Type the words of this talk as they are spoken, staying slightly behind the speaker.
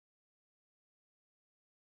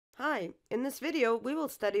Hi, in this video we will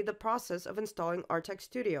study the process of installing Artec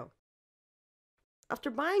Studio.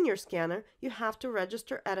 After buying your scanner, you have to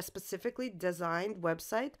register at a specifically designed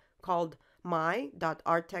website called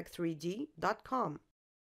my.artec3d.com.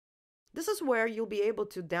 This is where you'll be able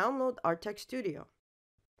to download Artec Studio.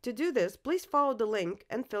 To do this, please follow the link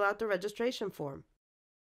and fill out the registration form.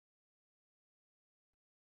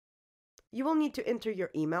 You will need to enter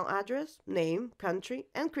your email address, name, country,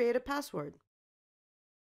 and create a password.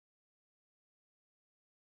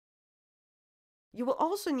 You will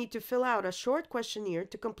also need to fill out a short questionnaire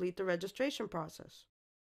to complete the registration process.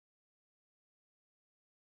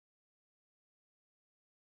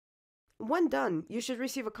 When done, you should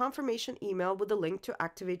receive a confirmation email with a link to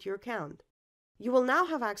activate your account. You will now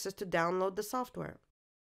have access to download the software.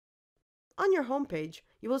 On your homepage,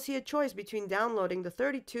 you will see a choice between downloading the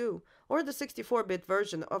 32 or the 64-bit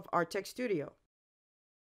version of Artec Studio.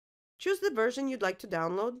 Choose the version you'd like to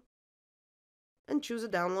download and choose a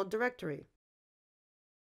download directory.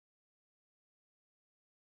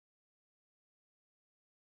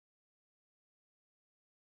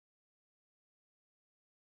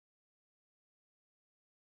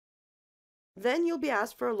 Then you'll be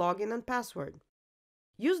asked for a login and password.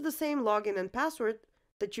 Use the same login and password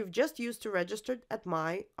that you've just used to register at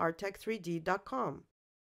myartec3d.com.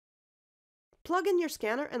 Plug in your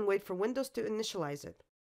scanner and wait for Windows to initialize it.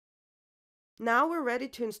 Now we're ready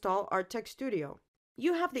to install Artec Studio.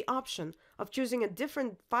 You have the option of choosing a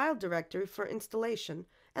different file directory for installation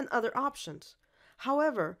and other options.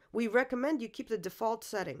 However, we recommend you keep the default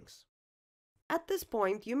settings. At this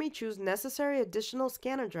point, you may choose necessary additional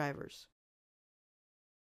scanner drivers.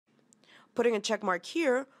 Putting a checkmark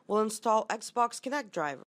here will install Xbox Kinect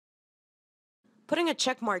driver. Putting a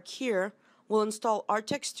checkmark here will install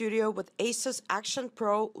Artec Studio with Asus Action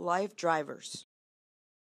Pro Live drivers.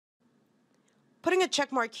 Putting a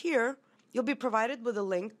checkmark here, you'll be provided with a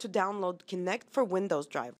link to download Kinect for Windows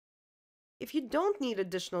driver. If you don't need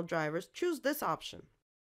additional drivers, choose this option.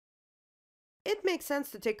 It makes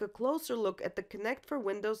sense to take a closer look at the Kinect for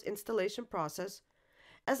Windows installation process,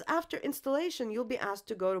 as after installation you'll be asked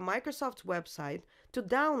to go to Microsoft's website to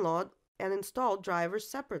download and install drivers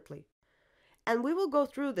separately. And we will go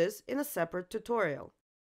through this in a separate tutorial.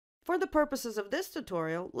 For the purposes of this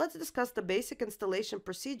tutorial, let's discuss the basic installation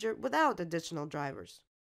procedure without additional drivers.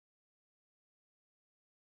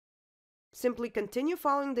 Simply continue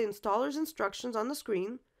following the installer's instructions on the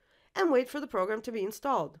screen and wait for the program to be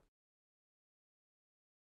installed.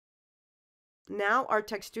 Now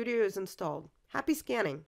Artec Studio is installed. Happy scanning!